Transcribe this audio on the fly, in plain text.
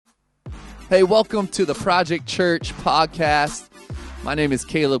Hey, welcome to the Project Church podcast. My name is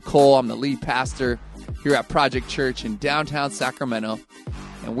Caleb Cole. I'm the lead pastor here at Project Church in downtown Sacramento,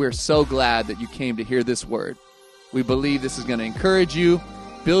 and we're so glad that you came to hear this word. We believe this is going to encourage you,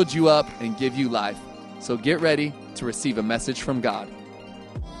 build you up, and give you life. So get ready to receive a message from God.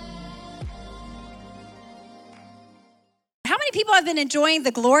 How many people have been enjoying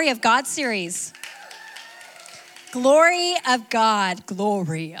the Glory of God series? Glory of God,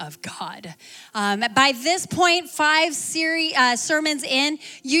 glory of God. By this point, 5 sermons in,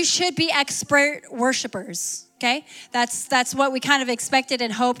 you should be expert worshipers. Okay, that's what we kind of expected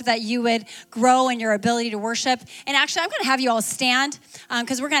and hoped, that you would grow in your ability to worship. And actually, I'm going to have you all stand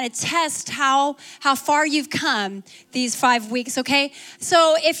because we're going to test how far you've come these 5 weeks. Okay,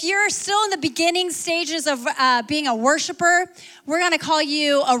 so if you're still in the beginning stages of being a worshiper, we're going to call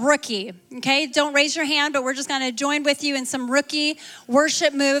you a rookie. Okay, don't raise your hand, but we're just going to join with you in some rookie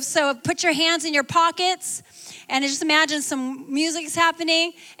worship moves. So put your hands in your pockets. And just imagine some music is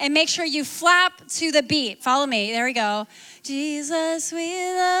happening, and make sure you flap to the beat. Follow me. There we go. Jesus, we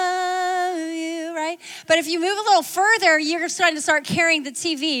love you, right? But if you move a little further, you're starting to start carrying the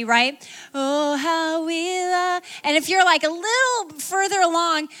TV, right? Oh, how we love. And if you're like a little further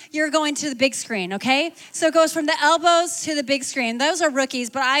along, you're going to the big screen, okay? So it goes from the elbows to the big screen. Those are rookies,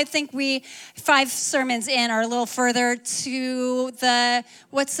 but I think 5 sermons in are a little further to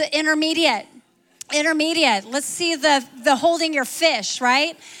what's the intermediate? Let's see the holding your fish,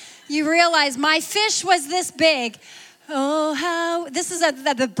 right? You realize my fish was this big. Oh, how, this is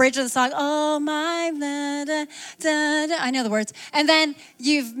the bridge of the song. Oh, my, da, da, da, da. I know the words. And then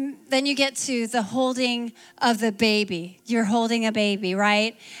you get to the holding of the baby. You're holding a baby,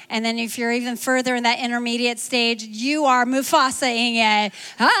 right? And then if you're even further in that intermediate stage, you are Mufasa-ing it.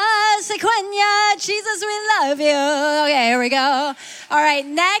 Ah, Sequoia, Jesus, we love you. Okay, here we go. All right,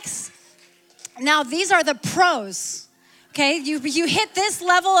 next. Now, these are the pros, okay? You hit this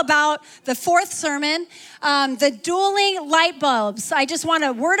level about the 4th sermon, the dueling light bulbs. I just want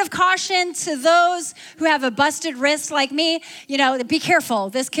a word of caution to those who have a busted wrist like me. You know, be careful.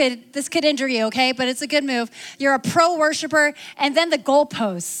 This could injure you, okay? But it's a good move. You're a pro worshiper. And then the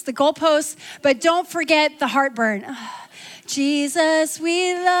goalposts. But don't forget the heartburn. Jesus,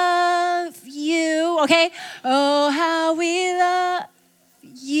 we love you, okay? Oh, how we love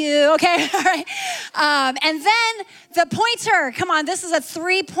you, okay, all right. And then the pointer, come on, this is a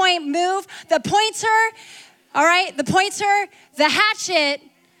 3-point move. The pointer, all right, the hatchet,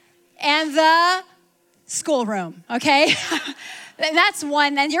 and the schoolroom, okay? That's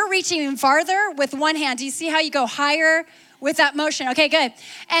one, and you're reaching even farther with one hand. Do you see how you go higher with that motion? Okay, good.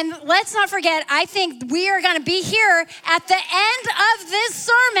 And let's not forget, I think we are going to be here at the end of this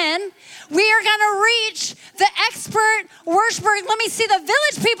sermon. We are going to reach the expert worshiper. Let me see the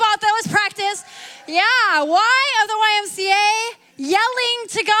village people out there. Let's practice. Yeah, why of the YMCA? Yelling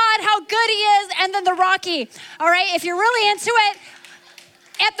to God how good he is, and then the Rocky. All right, if you're really into it,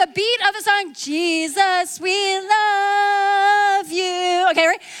 at the beat of the song, Jesus, we love you. Okay,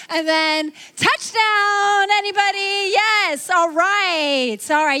 right? And then touchdown, anybody? Yes, all right.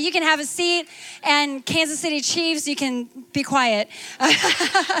 All right, you can have a seat. And Kansas City Chiefs, you can be quiet.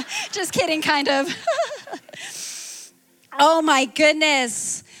 Just kidding, kind of. Oh my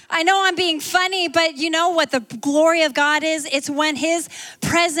goodness. I know I'm being funny, but you know what the glory of God is? It's when his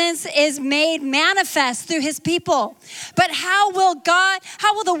presence is made manifest through his people. But how will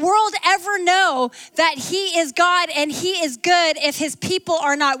the world ever know that he is God and he is good if his people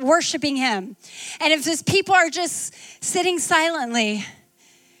are not worshiping him? And if his people are just sitting silently?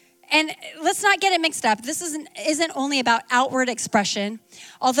 And let's not get it mixed up. This isn't only about outward expression,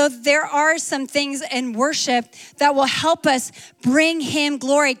 although there are some things in worship that will help us bring him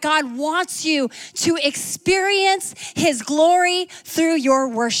glory. God wants you to experience his glory through your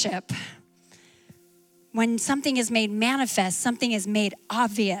worship. When something is made manifest, something is made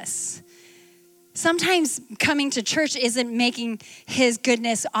obvious. Sometimes coming to church isn't making his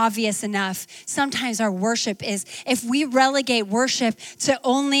goodness obvious enough. Sometimes our worship is, if we relegate worship to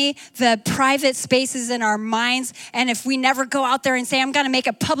only the private spaces in our minds, and if we never go out there and say, I'm going to make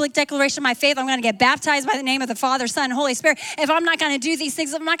a public declaration of my faith, I'm going to get baptized by the name of the Father, Son, and Holy Spirit. If I'm not going to do these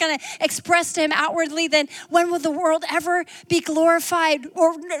things, if I'm not going to express to him outwardly, then when will the world ever be glorified?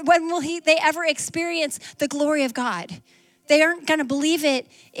 Or when will they ever experience the glory of God? They aren't going to believe it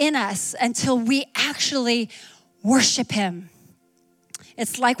in us until we actually worship him.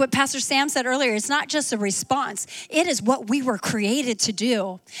 It's like what Pastor Sam said earlier. It's not just a response. It is what we were created to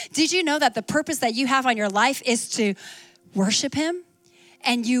do. Did you know that the purpose that you have on your life is to worship him?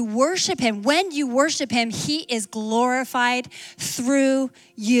 and you worship him, when you worship him, he is glorified through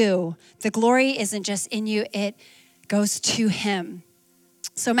you. The glory isn't just in you, it goes to him.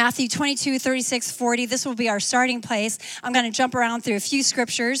 So Matthew 22, 36, 40, this will be our starting place. I'm going to jump around through a few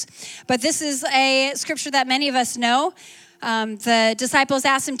scriptures, but this is a scripture that many of us know. The disciples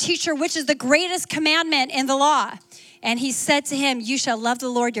asked him, "Teacher, which is the greatest commandment in the law?" And he said to him, "You shall love the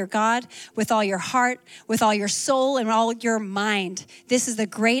Lord your God with all your heart, with all your soul, and all your mind. This is the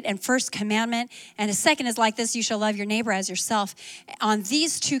great and first commandment. And the second is like this, you shall love your neighbor as yourself. On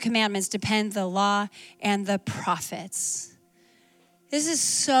these two commandments depend the law and the prophets." This is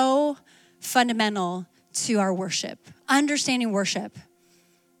so fundamental to our worship, understanding worship.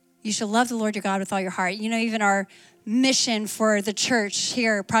 You shall love the Lord your God with all your heart. You know, even our mission for the church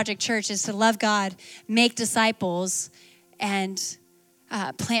here, Project Church, is to love God, make disciples, and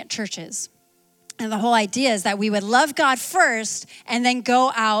plant churches. And the whole idea is that we would love God first and then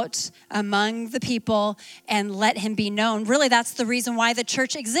go out among the people and let him be known. Really, that's the reason why the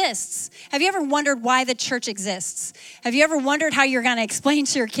church exists. Have you ever wondered why the church exists? Have you ever wondered how you're going to explain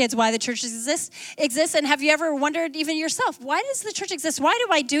to your kids why the church exists? And have you ever wondered even yourself, why does the church exist? Why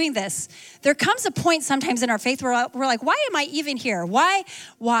am I doing this? There comes a point sometimes in our faith where we're like, why am I even here? Why?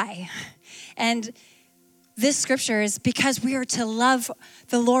 And this scripture is because we are to love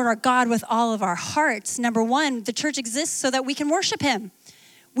the Lord our God with all of our hearts. Number one, the church exists so that we can worship him.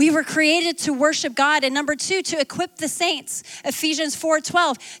 We were created to worship God. And number two, to equip the saints. Ephesians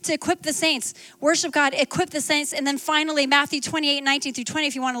 4:12, to equip the saints. Worship God, equip the saints. And then finally, Matthew 28, 19 through 20,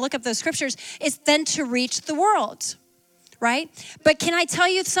 if you want to look up those scriptures, is then to reach the world. Right? But can I tell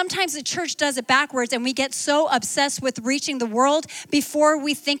you, sometimes the church does it backwards and we get so obsessed with reaching the world before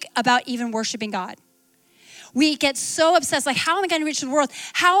we think about even worshiping God. We get so obsessed, like, how am I going to reach the world?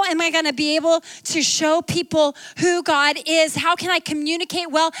 How am I going to be able to show people who God is? How can I communicate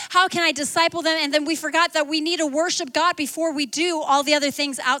well? How can I disciple them? And then we forgot that we need to worship God before we do all the other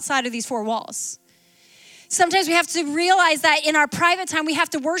things outside of these four walls. Sometimes we have to realize that in our private time, we have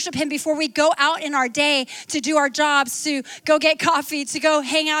to worship him before we go out in our day to do our jobs, to go get coffee, to go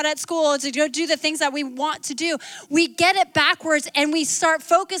hang out at school, to go do the things that we want to do. We get it backwards and we start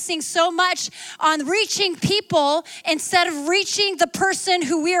focusing so much on reaching people instead of reaching the person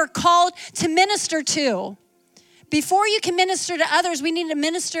who we are called to minister to. Before you can minister to others, we need to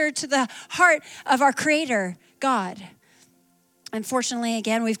minister to the heart of our Creator, God. Unfortunately,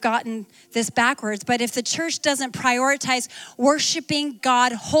 again, we've gotten this backwards, but if the church doesn't prioritize worshiping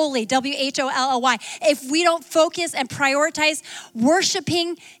God wholly, W-H-O-L-L-Y, if we don't focus and prioritize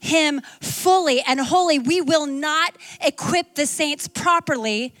worshiping him fully and wholly, we will not equip the saints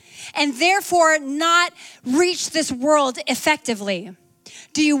properly and therefore not reach this world effectively.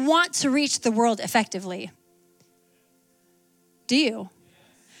 Do you want to reach the world effectively? Do you?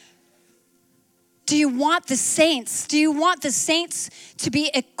 Do you want the saints? Do you want the saints to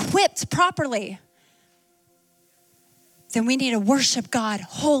be equipped properly? Then we need to worship God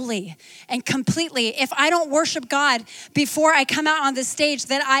wholly and completely. If I don't worship God before I come out on the stage,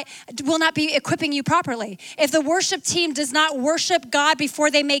 then I will not be equipping you properly. If the worship team does not worship God before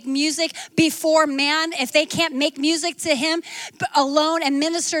they make music before man, if they can't make music to him alone and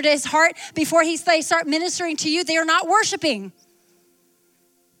minister to his heart before they start ministering to you, they are not worshiping.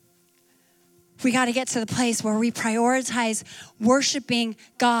 We got to get to the place where we prioritize worshiping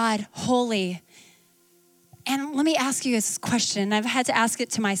God wholly. And let me ask you this question. I've had to ask it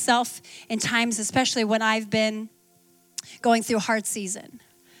to myself in times, especially when I've been going through a hard season.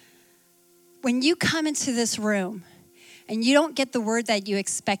 When you come into this room and you don't get the word that you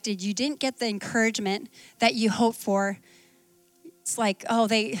expected, you didn't get the encouragement that you hoped for, it's like, oh,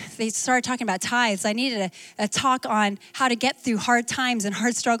 they started talking about tithes. I needed a talk on how to get through hard times and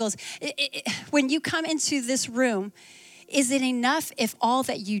hard struggles. When you come into this room, is it enough if all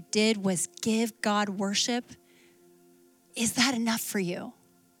that you did was give God worship? Is that enough for you?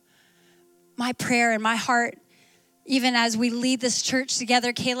 My prayer and my heart, even as we lead this church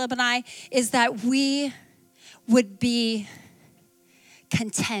together, Caleb and I, is that we would be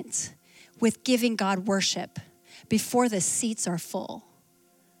content with giving God worship before the seats are full.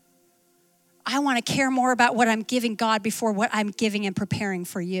 I want to care more about what I'm giving God before what I'm giving and preparing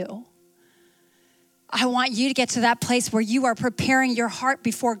for you. I want you to get to that place where you are preparing your heart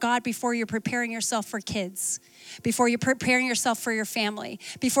before God, before you're preparing yourself for kids, before you're preparing yourself for your family,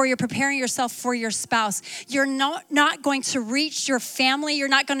 before you're preparing yourself for your spouse. You're not going to reach your family. You're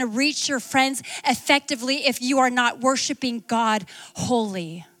not going to reach your friends effectively if you are not worshiping God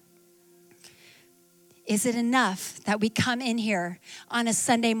wholly. Is it enough that we come in here on a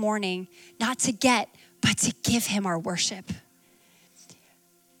Sunday morning, not to get, but to give him our worship?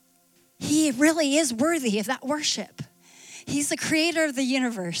 He really is worthy of that worship. He's the creator of the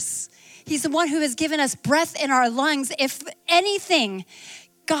universe. He's the one who has given us breath in our lungs. If anything,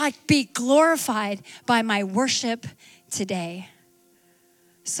 God, be glorified by my worship today.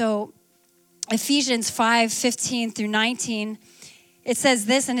 So Ephesians 5:15 through 19, it says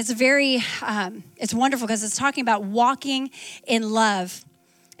this, and it's it's wonderful because it's talking about walking in love.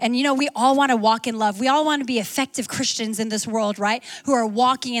 And we all want to walk in love. We all want to be effective Christians in this world, right? Who are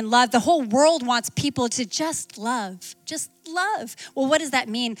walking in love. The whole world wants people to just love. Just love. Well, what does that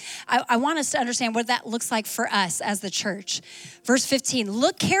mean? I want us to understand what that looks like for us as the church. Verse 15,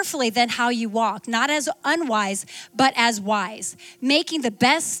 look carefully then how you walk, not as unwise, but as wise, making the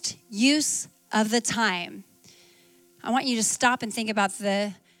best use of the time. I want you to stop and think about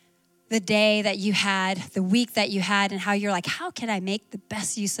the day that you had, the week that you had, and how you're like, how can I make the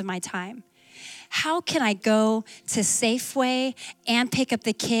best use of my time? How can I go to Safeway and pick up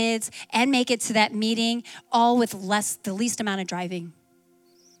the kids and make it to that meeting all with the least amount of driving,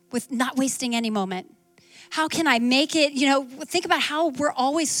 with not wasting any moment? How can I make it, think about how we're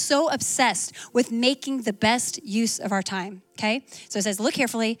always so obsessed with making the best use of our time, okay? So it says, look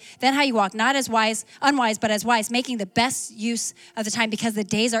carefully, then how you walk, not as unwise, but as wise, making the best use of the time because the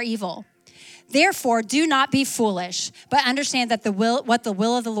days are evil. Therefore, do not be foolish, but understand that what the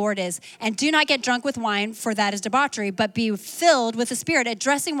will of the Lord is. And do not get drunk with wine, for that is debauchery, but be filled with the Spirit,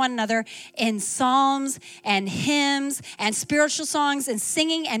 addressing one another in psalms and hymns and spiritual songs and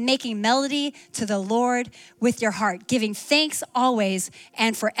singing and making melody to the Lord with your heart, giving thanks always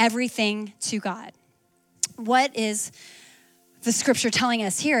and for everything to God. What is the scripture telling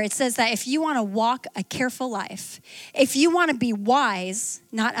us here? It says that if you want to walk a careful life, if you want to be wise,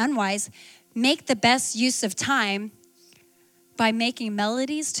 not unwise, make the best use of time by making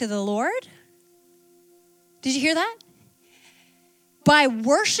melodies to the Lord. Did you hear that? By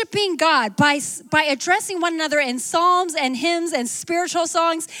worshiping God, by addressing one another in psalms and hymns and spiritual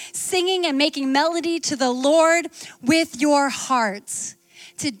songs, singing and making melody to the Lord with your hearts.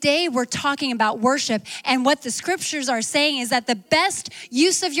 Today we're talking about worship, and what the scriptures are saying is that the best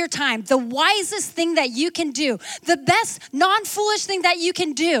use of your time, the wisest thing that you can do, the best non-foolish thing that you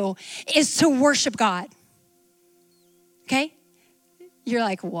can do is to worship God. Okay? You're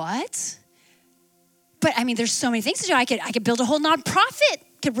like, what? But there's so many things to do. I could build a whole nonprofit,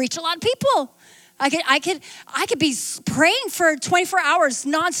 could reach a lot of people. I could be praying for 24 hours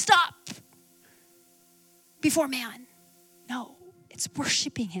nonstop before man. No. It's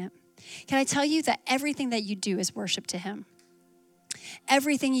worshiping him. Can I tell you that everything that you do is worship to him?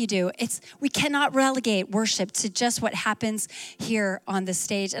 Everything you do, we cannot relegate worship to just what happens here on the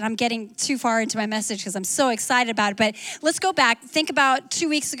stage. And I'm getting too far into my message because I'm so excited about it. But let's go back. Think about 3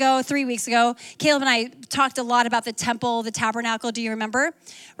 weeks ago, Caleb and I talked a lot about the temple, the tabernacle. Do you remember?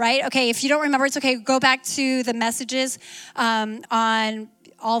 Right? Okay, if you don't remember, it's okay. Go back to the messages on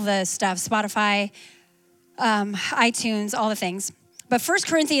all the stuff, Spotify, iTunes, all the things. But 1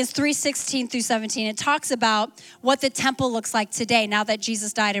 Corinthians 3:16 through 17, it talks about what the temple looks like today now that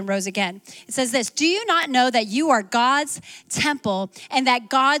Jesus died and rose again. It says this, do you not know that you are God's temple and that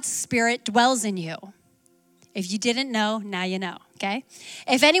God's Spirit dwells in you? If you didn't know, now you know, okay?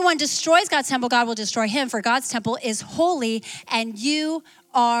 If anyone destroys God's temple, God will destroy him, for God's temple is holy and you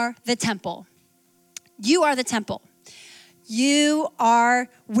are the temple. You are the temple. You are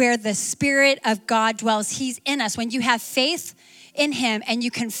where the Spirit of God dwells. He's in us. When you have faith in him and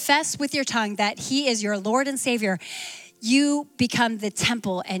you confess with your tongue that he is your Lord and Savior, you become the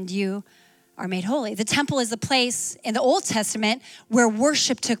temple and you are made holy. The temple is the place in the Old Testament where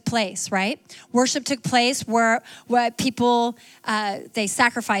worship took place, right? Worship took place where people, they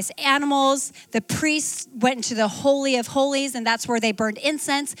sacrificed animals. The priests went into the Holy of Holies, and that's where they burned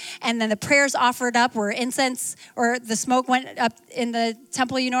incense. And then the prayers offered up where incense or the smoke went up in the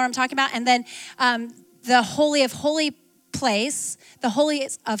temple, you know what I'm talking about? And then the Holy of Holies place, the Holy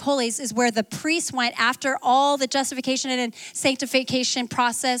of Holies, is where the priest went after all the justification and sanctification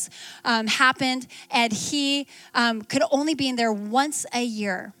process happened, and he could only be in there once a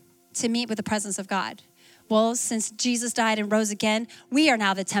year to meet with the presence of God. Well, since Jesus died and rose again, we are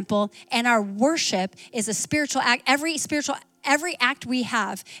now the temple, and our worship is a spiritual act. Every act we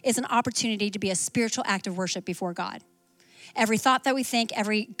have is an opportunity to be a spiritual act of worship before God. Every thought that we think,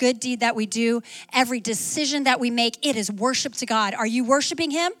 every good deed that we do, every decision that we make, it is worship to God. Are you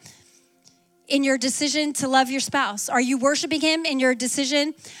worshiping him in your decision to love your spouse? Are you worshiping him in your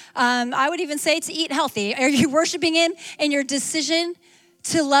decision, I would even say, to eat healthy? Are you worshiping him in your decision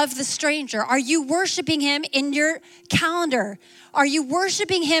to love the stranger? Are you worshiping him in your calendar? Are you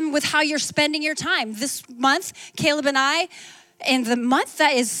worshiping him with how you're spending your time? This month, Caleb and I in the month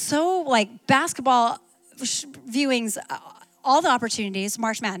that is so like basketball viewings, all the opportunities,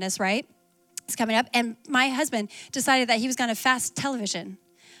 March Madness, right? It's coming up. And my husband decided that he was going to fast television.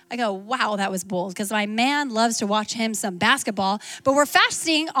 I go, wow, that was bold, because my man loves to watch him some basketball, but we're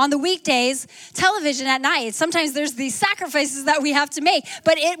fasting on the weekdays, television at night. Sometimes there's these sacrifices that we have to make,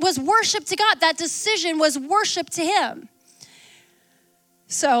 but it was worship to God. That decision was worship to him.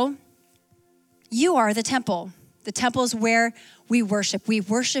 So you are the temple. The temple is where we worship. We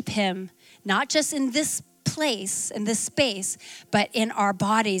worship him, not just in this place, in this space, but in our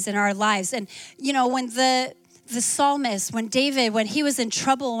bodies, in our lives. And, you know, when the psalmist, when David, when he was in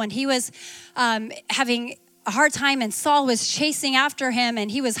trouble, when he was having a hard time and Saul was chasing after him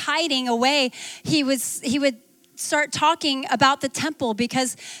and he was hiding away, he would start talking about the temple,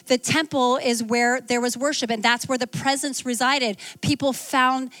 because the temple is where there was worship, and that's where the presence resided. People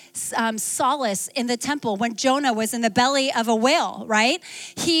found solace in the temple. When Jonah was in the belly of a whale, right?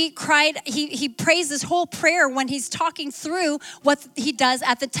 He cried, he prays this whole prayer when he's talking through what he does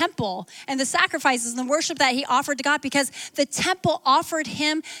at the temple and the sacrifices and the worship that he offered to God, because the temple offered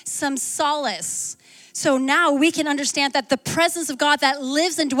him some solace. So now we can understand that the presence of God that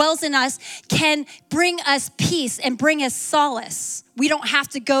lives and dwells in us can bring us peace and bring us solace. We don't have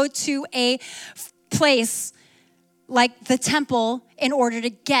to go to a place like the temple in order to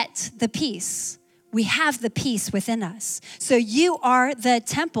get the peace. We have the peace within us. So you are the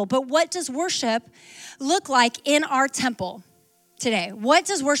temple. But what does worship look like in our temple today? What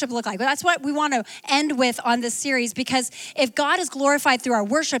does worship look like? Well, that's what we want to end with on this series, because if God is glorified through our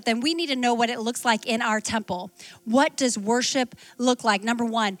worship, then we need to know what it looks like in our temple. What does worship look like? Number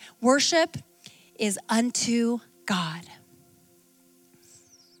one, worship is unto God.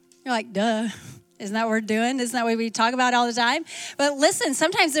 You're like, duh. Isn't that what we're doing? Isn't that what we talk about all the time? But listen,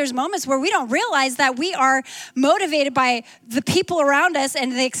 sometimes there's moments where we don't realize that we are motivated by the people around us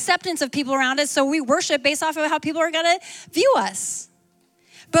and the acceptance of people around us. So we worship based off of how people are going to view us.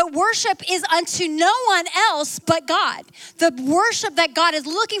 But worship is unto no one else but God. The worship that God is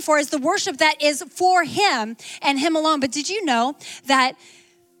looking for is the worship that is for him and him alone. But did you know that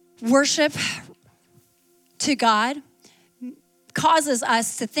worship to God causes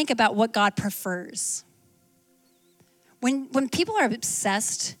us to think about what God prefers? When people are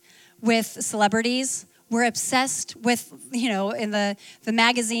obsessed with celebrities, we're obsessed with, you know, in the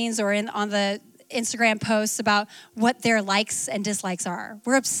magazines or on the Instagram posts about what their likes and dislikes are.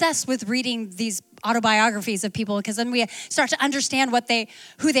 We're obsessed with reading these autobiographies of people, because then we start to understand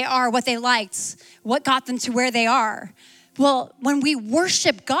who they are, what they liked, what got them to where they are. Well, when we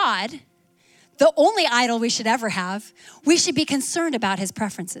worship God, the only idol we should ever have, we should be concerned about his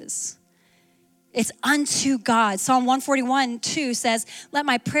preferences. It's unto God. Psalm 141:2 says, let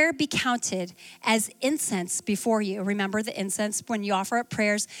my prayer be counted as incense before you. Remember the incense, when you offer up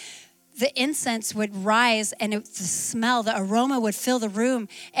prayers, the incense would rise, and the smell, the aroma would fill the room.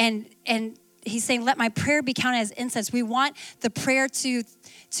 And he's saying, let my prayer be counted as incense. We want the prayer to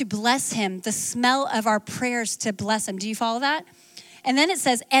bless him, the smell of our prayers to bless him. Do you follow that? And then it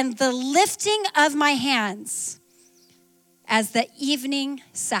says, and the lifting of my hands as the evening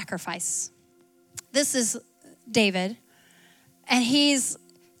sacrifice. This is David, and he's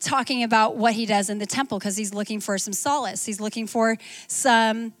talking about what he does in the temple, because he's looking for some solace. He's looking for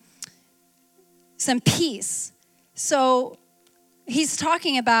some peace. So he's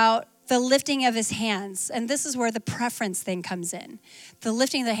talking about the lifting of his hands, and this is where the preference thing comes in. The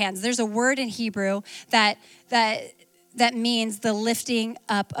lifting of the hands. There's a word in Hebrew that means the lifting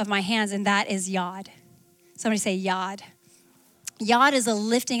up of my hands, and that is yod. Somebody say yod. Yod is a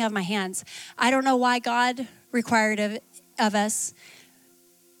lifting of my hands. I don't know why God required of us,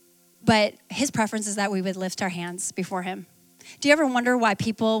 but his preference is that we would lift our hands before him. Do you ever wonder why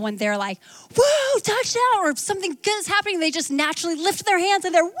people, when they're like, whoa, touchdown, or something good is happening, they just naturally lift their hands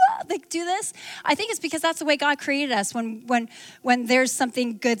and they do this? I think it's because that's the way God created us when there's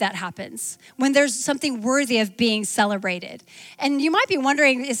something good that happens, when there's something worthy of being celebrated. And you might be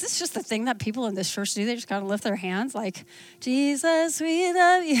wondering, is this just the thing that people in this church do? They just gotta lift their hands like, Jesus, we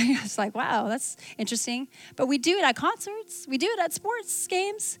love you. It's like, wow, that's interesting. But we do it at concerts. We do it at sports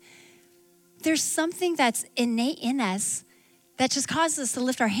games. There's something that's innate in us that just causes us to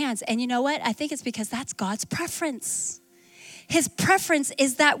lift our hands. And you know what? I think it's because that's God's preference. His preference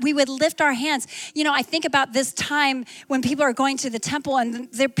is that we would lift our hands. You know, I think about this time when people are going to the temple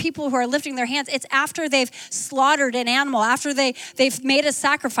and there are people who are lifting their hands. It's after they've slaughtered an animal, after they've made a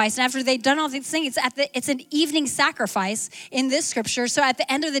sacrifice, and after they've done all these things. It's an evening sacrifice in this scripture. So at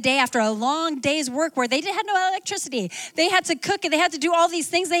the end of the day, after a long day's work where they had no electricity, they had to cook and they had to do all these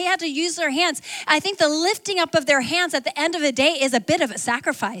things, they had to use their hands. I think the lifting up of their hands at the end of the day is a bit of a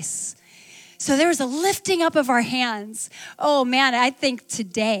sacrifice. So there's a lifting up of our hands. Oh man, I think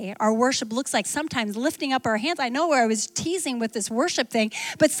today our worship looks like sometimes lifting up our hands. I know where I was teasing with this worship thing,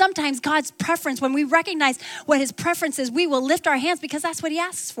 but sometimes God's preference, when we recognize what his preference is, we will lift our hands because that's what he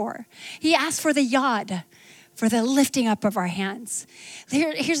asks for. He asks for the yod, for the lifting up of our hands.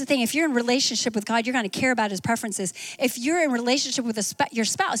 Here's the thing. If you're in relationship with God, you're going to care about his preferences. If you're in relationship with your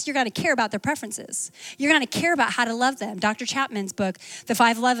spouse, you're going to care about their preferences. You're going to care about how to love them. Dr. Chapman's book, The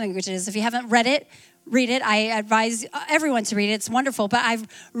 5 Love Languages, if you haven't read it, read it. I advise everyone to read it. It's wonderful. But I've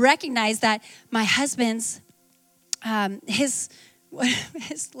recognized that my husband's, his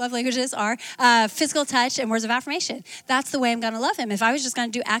love languages are physical touch and words of affirmation. That's the way I'm going to love him. If I was just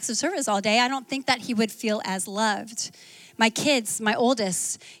going to do acts of service all day, I don't think that he would feel as loved. My kids, my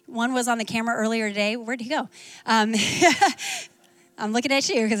oldest, one was on the camera earlier today. Where'd he go? I'm looking at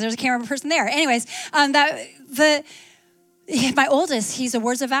you because there's a camera person there. Anyways, my oldest, he's a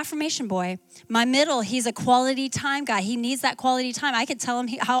words of affirmation boy. My middle, he's a quality time guy. He needs that quality time. I could tell him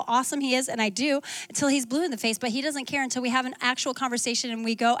how awesome he is, and I do, until he's blue in the face, but he doesn't care until we have an actual conversation and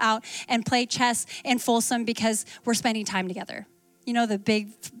we go out and play chess in Folsom because we're spending time together. You know, the big,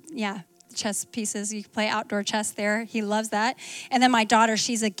 chess pieces. You can play outdoor chess there. He loves that. And then my daughter,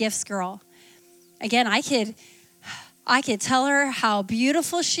 she's a gifts girl. Again, I could tell her how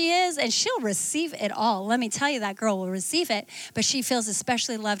beautiful she is, and she'll receive it all. Let me tell you, that girl will receive it, but she feels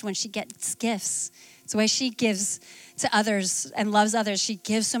especially loved when she gets gifts. It's the way she gives to others and loves others. She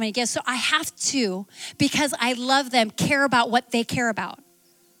gives so many gifts. So I have to, because I love them, care about what they care about.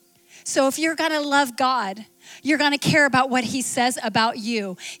 So if you're going to love God, you're going to care about what he says about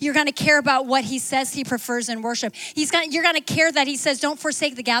you. You're going to care about what he says he prefers in worship. You're going to care that he says, don't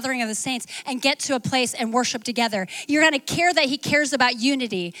forsake the gathering of the saints and get to a place and worship together. You're going to care that he cares about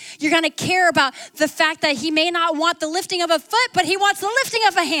unity. You're going to care about the fact that he may not want the lifting of a foot, but he wants the lifting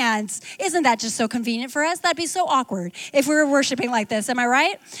of a hand. Isn't that just so convenient for us? That'd be so awkward if we were worshiping like this. Am I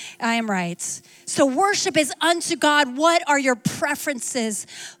right? I am right. So worship is unto God. What are your preferences,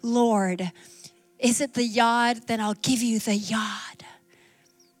 Lord? Is it the yod? Then I'll give you the yod.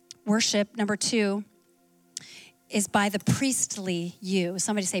 Worship, number 2, is by the priestly you.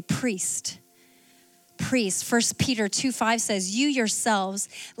 Somebody say priest. Priest. 1 Peter 2:5 says, you yourselves,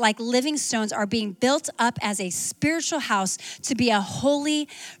 like living stones, are being built up as a spiritual house to be a holy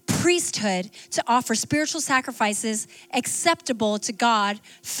priesthood, to offer spiritual sacrifices acceptable to God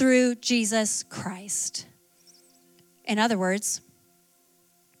through Jesus Christ. In other words,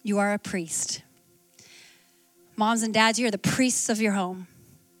 you are a priest. Moms and dads, you are the priests of your home.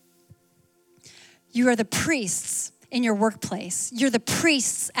 You are the priests in your workplace. You're the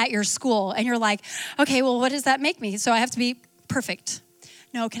priests at your school. And you're like, okay, well, what does that make me? So I have to be perfect.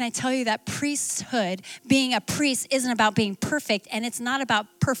 No, can I tell you that priesthood, being a priest, isn't about being perfect, and it's not about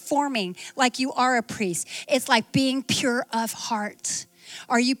performing like you are a priest. It's like being pure of heart.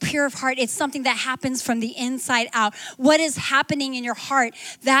 Are you pure of heart? It's something that happens from the inside out. What is happening in your heart?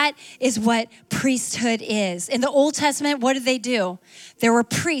 That is what priesthood is. In the Old Testament, what did they do? There were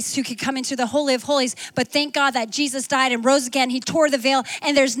priests who could come into the Holy of Holies, but thank God that Jesus died and rose again. He tore the veil,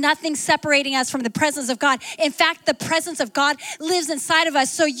 and there's nothing separating us from the presence of God. In fact, the presence of God lives inside of us.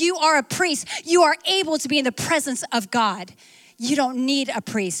 So you are a priest. You are able to be in the presence of God. You don't need a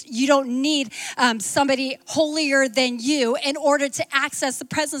priest. You don't need somebody holier than you in order to access the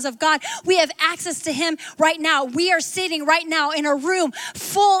presence of God. We have access to him right now. We are sitting right now in a room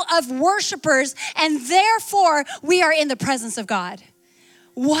full of worshipers, and therefore we are in the presence of God.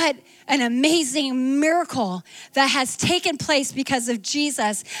 What an amazing miracle that has taken place because of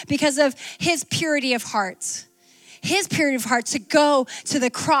Jesus, because of his purity of heart. His purity of heart to go to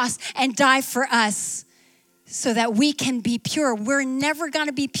the cross and die for us, so that we can be pure. We're never going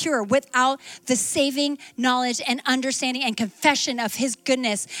to be pure without the saving knowledge and understanding and confession of his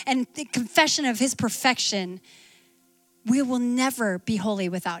goodness and the confession of his perfection. We will never be holy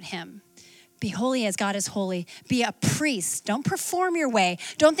without him. Be holy as God is holy. Be a priest. Don't perform your way.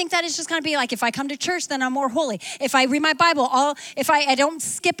 Don't think that it's just going to be like, if I come to church, then I'm more holy. If I read my Bible, if I don't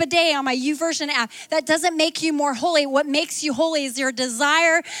skip a day on my YouVersion app, that doesn't make you more holy. What makes you holy is your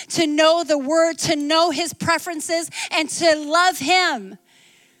desire to know the word, to know his preferences, and to love him.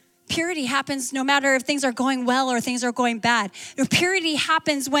 Purity happens no matter if things are going well or things are going bad. Purity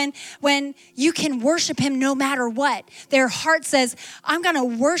happens when you can worship him no matter what. Their heart says, I'm going to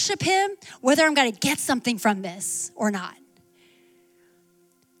worship him whether I'm going to get something from this or not.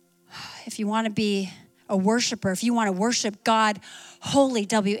 If you want to be a worshiper, if you want to worship God holy,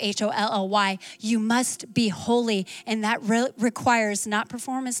 W-H-O-L-L-Y, you must be holy. And that requires not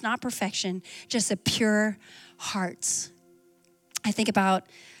performance, not perfection, just a pure heart. I think about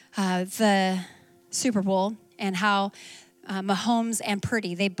the Super Bowl and how Mahomes and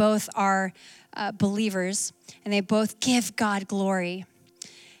Purdy, they both are believers and they both give God glory.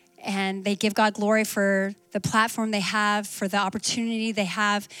 And they give God glory for the platform they have, for the opportunity they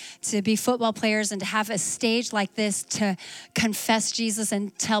have to be football players and to have a stage like this to confess Jesus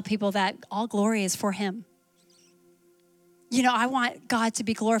and tell people that all glory is for him. You know, I want God to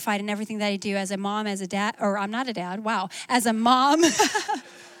be glorified in everything that I do as a mom, as a dad, or I'm not a dad, wow, as a mom,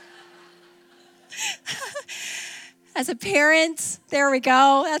 as a parent, there we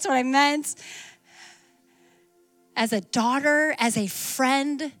go, that's what I meant, as a daughter, as a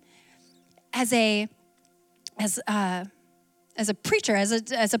friend, as a preacher,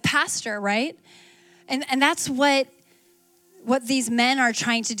 as a pastor, right? And that's what these men are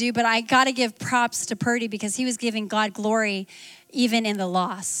trying to do. But I got to give props to Purdy because he was giving God glory even in the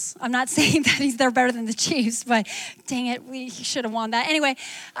loss. I'm not saying that they're better than the Chiefs, but dang it, we should have won that. Anyway,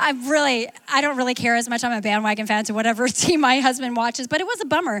 I don't really care as much. I'm a bandwagon fan to whatever team my husband watches, but it was a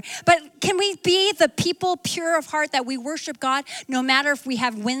bummer. But can we be the people pure of heart that we worship God no matter if we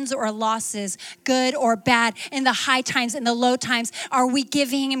have wins or losses, good or bad, in the high times, in the low times? Are we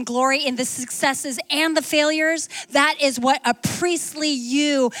giving him glory in the successes and the failures? That is what a priestly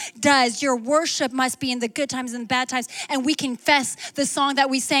you does. Your worship must be in the good times and the bad times, and we confess the song that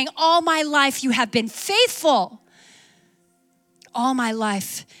we sang, all my life you have been faithful. All my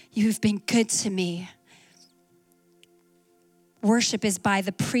life you've been good to me. Worship is by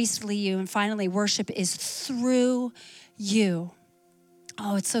the priestly you. And finally, worship is through you.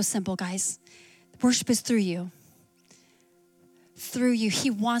 Oh, it's so simple, guys. Worship is through you. Through you. He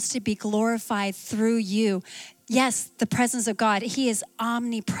wants to be glorified through you. Yes, the presence of God. He is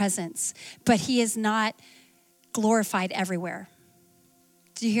omnipresence, but he is not glorified everywhere.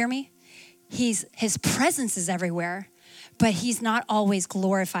 Do you hear me? His presence is everywhere, but he's not always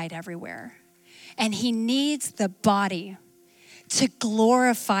glorified everywhere. And he needs the body to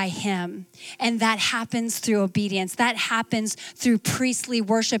glorify him. And that happens through obedience. That happens through priestly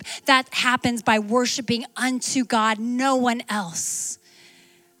worship. That happens by worshiping unto God, no one else.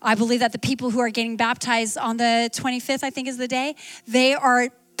 I believe that the people who are getting baptized on the 25th, I think is the day, they are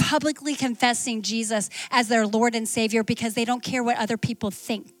publicly confessing Jesus as their Lord and Savior because they don't care what other people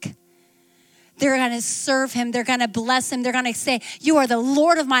think. They're going to serve him. They're going to bless him. They're going to say, you are the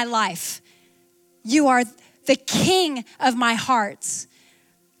Lord of my life. You are the King of my heart.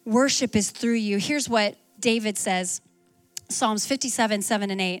 Worship is through you. Here's what David says. Psalms 57,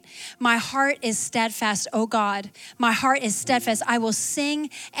 7 and 8. My heart is steadfast, O God. My heart is steadfast. I will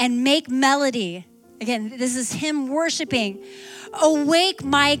sing and make melody. Again, this is him worshiping. Awake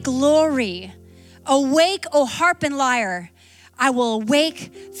my glory. Awake, O harp and lyre. I will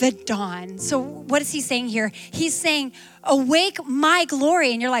awake the dawn. So what is he saying here? He's saying, awake my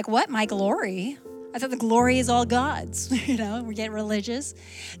glory. And you're like, what? My glory? I thought the glory is all God's. We're getting religious.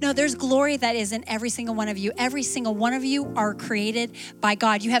 No, there's glory that is in every single one of you. Every single one of you are created by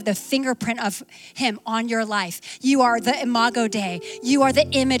God. You have the fingerprint of him on your life. You are the imago Dei. You are the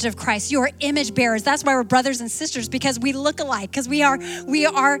image of Christ. You are image bearers. That's why we're brothers and sisters, because we look alike, because we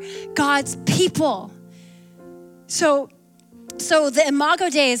are God's people. So the imago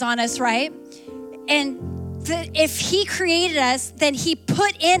Dei is on us, right? And if he created us, then he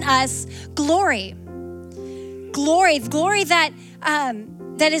put in us glory. Glory that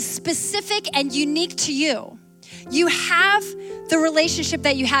is specific and unique to you. You have the relationship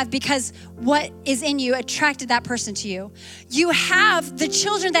that you have because what is in you attracted that person to you. You have the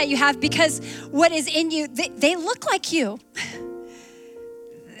children that you have because what is in you, they look like you.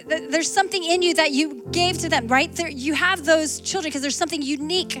 There's something in you that you gave to them, right? You have those children because there's something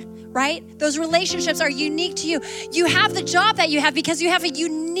unique, right? Those relationships are unique to you. You have the job that you have because you have a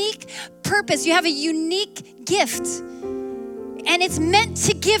unique purpose. You have a unique gift. And it's meant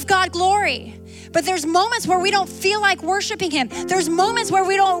to give God glory. But there's moments where we don't feel like worshiping him. There's moments where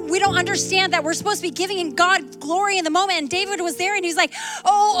we don't understand that we're supposed to be giving God glory in the moment. And David was there and he's like,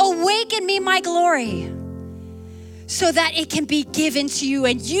 oh, awaken me my glory, so that it can be given to you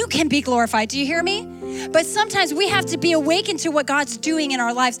and you can be glorified. Do you hear me? But sometimes we have to be awakened to what God's doing in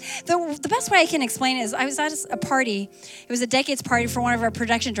our lives. The best way I can explain it is I was at a party. It was a decades party for one of our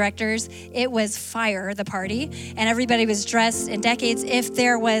production directors. It was fire, the party, and everybody was dressed in decades. If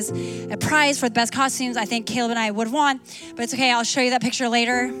there was a prize for the best costumes, I think Caleb and I would have won. But it's okay, I'll show you that picture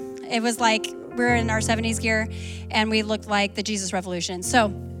later. It was like we were in our 70s gear, and we looked like the Jesus Revolution. So,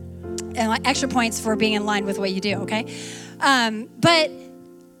 and extra points for being in line with what you do, okay? But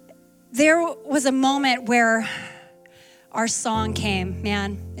there was a moment where our song came,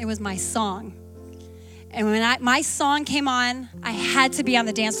 man. It was my song. And when my song came on, I had to be on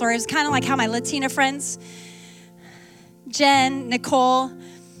the dance floor. It was kind of like how my Latina friends, Jen, Nicole,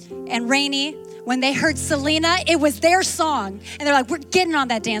 and Rainey, when they heard Selena, it was their song. And they're like, we're getting on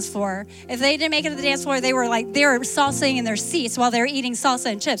that dance floor. If they didn't make it to the dance floor, they were salsaing in their seats while they were eating salsa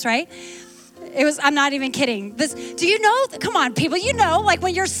and chips, right? I'm not even kidding. Do you know, come on, people, you know, like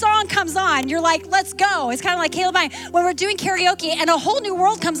when your song comes on, you're like, let's go. It's kind of like Caleb and I, when we're doing karaoke and a whole new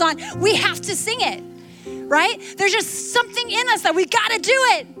world comes on, we have to sing it, right? There's just something in us that we got to do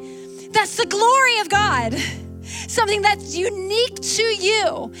it. That's the glory of God. Something that's unique to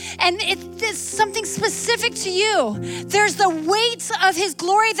you. And it's something specific to you. There's the weight of his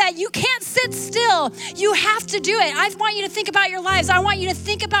glory that you can't sit still. You have to do it. I want you to think about your lives. I want you to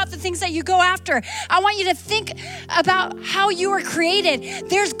think about the things that you go after. I want you to think about how you were created.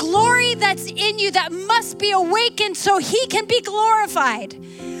 There's glory that's in you that must be awakened so he can be glorified.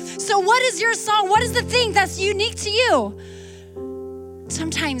 So what is your song? What is the thing that's unique to you?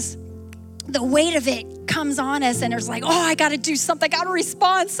 Sometimes the weight of it comes on us and there's like, oh, I got to do something. I got to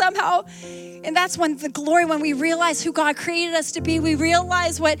respond somehow. And that's when the glory, when we realize who God created us to be, we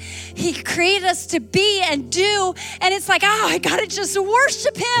realize what he created us to be and do. And it's like, oh, I got to just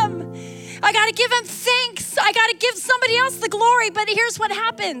worship him. I got to give him thanks. I got to give somebody else the glory. But here's what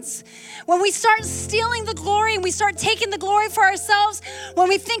happens. When we start stealing the glory and we start taking the glory for ourselves, when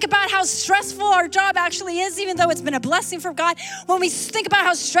we think about how stressful our job actually is, even though it's been a blessing from God, when we think about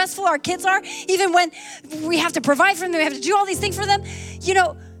how stressful our kids are, even when we have to provide for them, we have to do all these things for them, you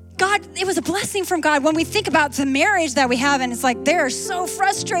know, God, it was a blessing from God. When we think about the marriage that we have and it's like, they're so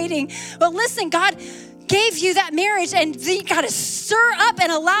frustrating. But listen, God gave you that marriage and you got to stir up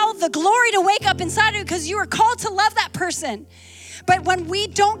and allow the glory to wake up inside of you because you are called to love that person. But when we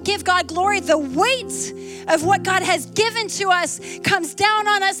don't give God glory, the weight of what God has given to us comes down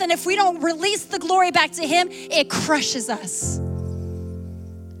on us. And if we don't release the glory back to him, it crushes us.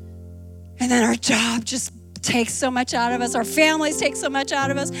 And then our job just takes so much out of us. Our families take so much out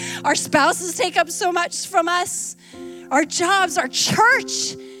of us. Our spouses take up so much from us. Our jobs, our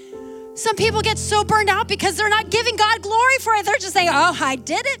church. Some people get so burned out because they're not giving God glory for it. They're just saying, oh, I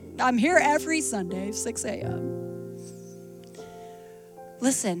did it. I'm here every Sunday, 6 a.m.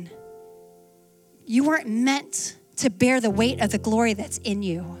 Listen, you weren't meant to bear the weight of the glory that's in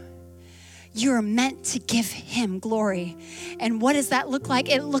you. You are meant to give him glory. And what does that look like?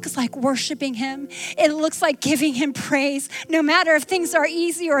 It looks like worshiping him. It looks like giving him praise. No matter if things are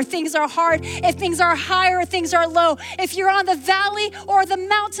easy or things are hard, if things are high or things are low, if you're on the valley or the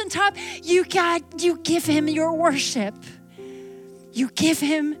mountaintop, you give him your worship. You give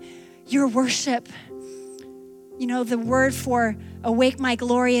him your worship. You know, the word for awake my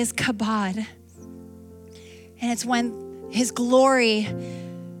glory is kabod. And it's when his glory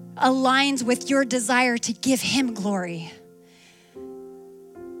aligns with your desire to give him glory.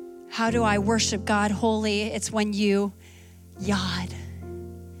 How do I worship God holy? It's when you yod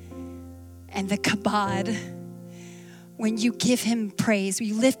and the kabod. When you give him praise,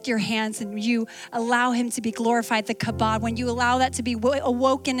 you lift your hands and you allow him to be glorified, the kabod. When you allow that to be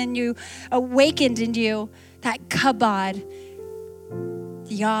awakened in you, that kabod,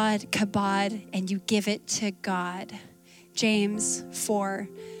 yod, kabod, and you give it to God. James 4.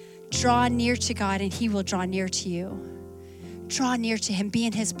 Draw near to God and he will draw near to you. Draw near to him, be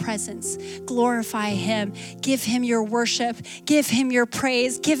in his presence, glorify him, give him your worship, give him your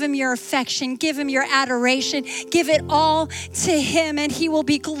praise, give him your affection, give him your adoration, give it all to him and he will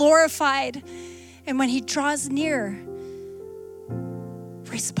be glorified. And when he draws near,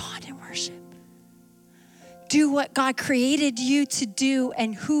 respond in worship. Do what God created you to do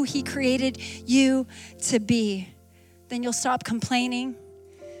and who he created you to be. Then you'll stop complaining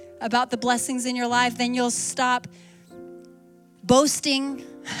about the blessings in your life. Then you'll stop boasting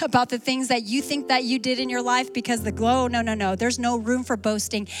about the things that you think that you did in your life because no. There's no room for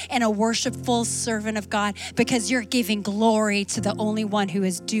boasting in a worshipful servant of God because you're giving glory to the only one who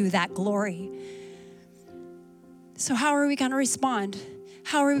is due that glory. So how are we going to respond?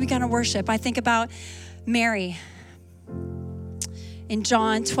 How are we going to worship? I think about Mary in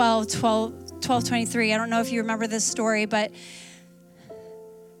John 12, 12:23. I don't know if you remember this story, but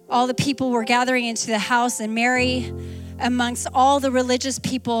all the people were gathering into the house, and Mary, amongst all the religious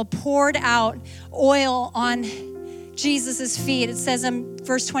people, poured out oil on Jesus' feet. It says in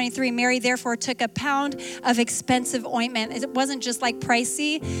verse 23, Mary therefore took a pound of expensive ointment. It wasn't just like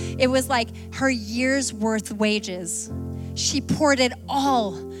pricey. It was like her year's worth wages. She poured it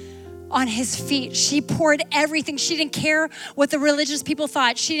all on his feet. She poured everything. She didn't care what the religious people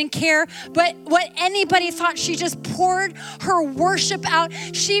thought. She didn't care but what anybody thought. She just poured her worship out.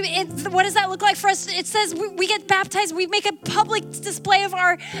 What does that look like for us? It says we get baptized. We make a public display of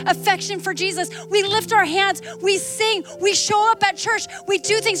our affection for Jesus. We lift our hands. We sing. We show up at church. We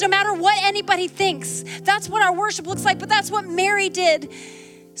do things no matter what anybody thinks. That's what our worship looks like, but that's what Mary did.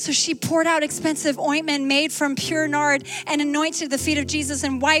 So she poured out expensive ointment made from pure nard and anointed the feet of Jesus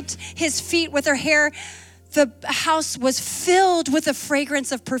and wiped his feet with her hair. The house was filled with the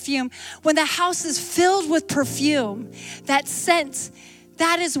fragrance of perfume. When the house is filled with perfume, that scent,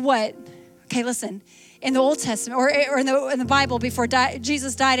 that is what, okay, listen, in the Old Testament or in the Bible before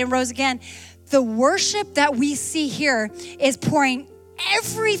Jesus died and rose again, the worship that we see here is pouring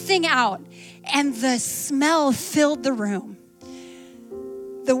everything out, and the smell filled the room.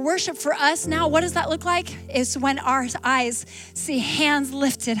 The worship for us now, what does that look like? Is when our eyes see hands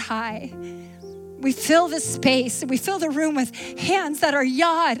lifted high. We fill the space, we fill the room with hands that are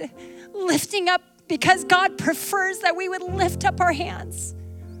yod, lifting up because God prefers that we would lift up our hands.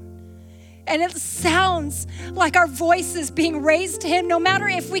 And it sounds like our voices being raised to him, no matter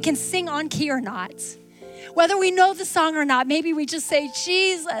if we can sing on key or not. Whether we know the song or not, maybe we just say,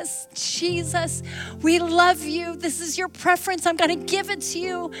 Jesus, Jesus, we love you. This is your preference. I'm going to give it to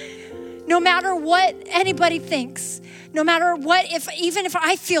you. No matter what anybody thinks, no matter what, even if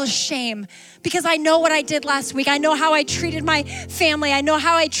I feel shame, because I know what I did last week. I know how I treated my family. I know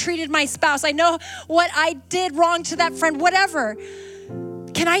how I treated my spouse. I know what I did wrong to that friend, whatever.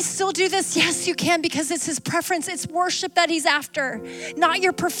 Can I still do this? Yes, you can, because it's his preference. It's worship that he's after, not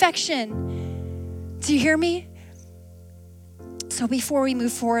your perfection. Do you hear me? So before we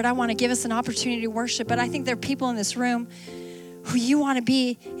move forward, I want to give us an opportunity to worship, but I think there are people in this room who you want to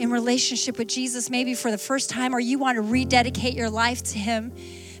be in relationship with Jesus maybe for the first time, or you want to rededicate your life to him,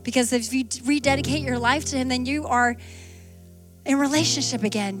 because if you rededicate your life to him, then you are in relationship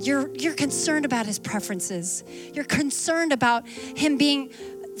again. You're concerned about his preferences. You're concerned about him being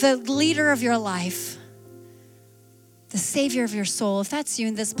the leader of your life, the savior of your soul. If that's you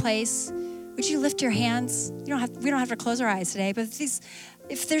in this place, would you lift your hands? We don't have to close our eyes today, but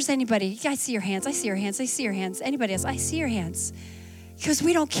if there's anybody, I see your hands, I see your hands, I see your hands. Anybody else, I see your hands. Because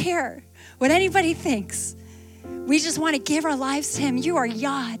we don't care what anybody thinks. We just want to give our lives to him. You are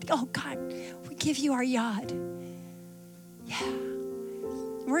yod. Oh God, we give you our yod. Yeah.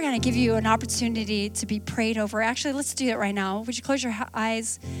 We're going to give you an opportunity to be prayed over. Actually, let's do it right now. Would you close your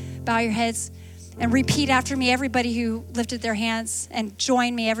eyes, bow your heads, and repeat after me, everybody who lifted their hands, and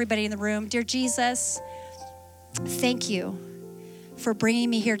join me, everybody in the room. Dear Jesus, thank you for bringing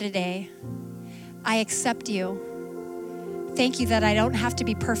me here today. I accept you. Thank you that I don't have to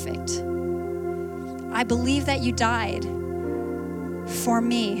be perfect. I believe that you died for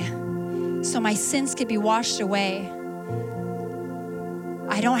me so my sins could be washed away.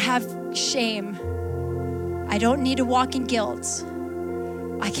 I don't have shame. I don't need to walk in guilt.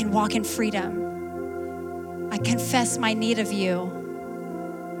 I can walk in freedom. I confess my need of you.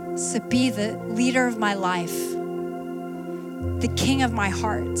 So be the leader of my life, the king of my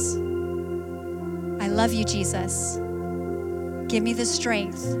heart. I love you, Jesus. Give me the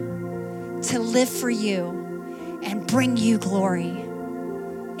strength to live for you and bring you glory.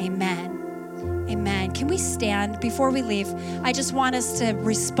 Amen. Amen. Can we stand before we leave? I just want us to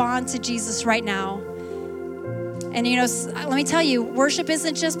respond to Jesus right now. And let me tell you, worship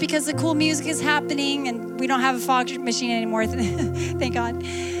isn't just because the cool music is happening and we don't have a fog machine anymore, thank God.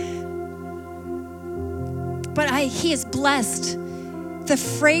 But he is blessed. The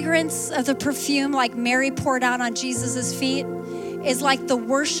fragrance of the perfume, like Mary poured out on Jesus' feet, is like the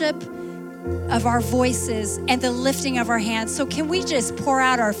worship of our voices and the lifting of our hands. So can we just pour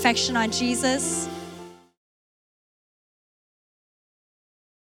out our affection on Jesus?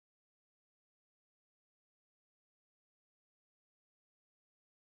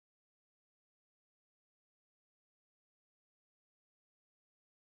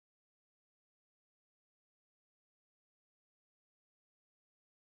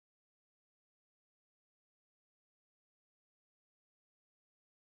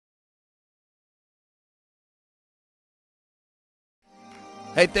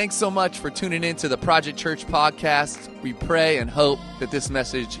 Hey, thanks so much for tuning in to the Project Church podcast. We pray and hope that this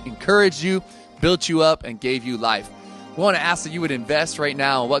message encouraged you, built you up, and gave you life. We want to ask that you would invest right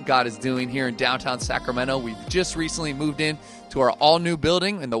now in what God is doing here in downtown Sacramento. We've just recently moved in to our all-new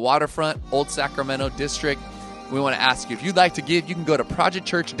building in the waterfront, Old Sacramento District. We want to ask you, if you'd like to give, you can go to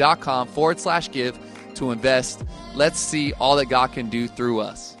projectchurch.com/give to invest. Let's see all that God can do through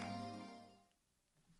us.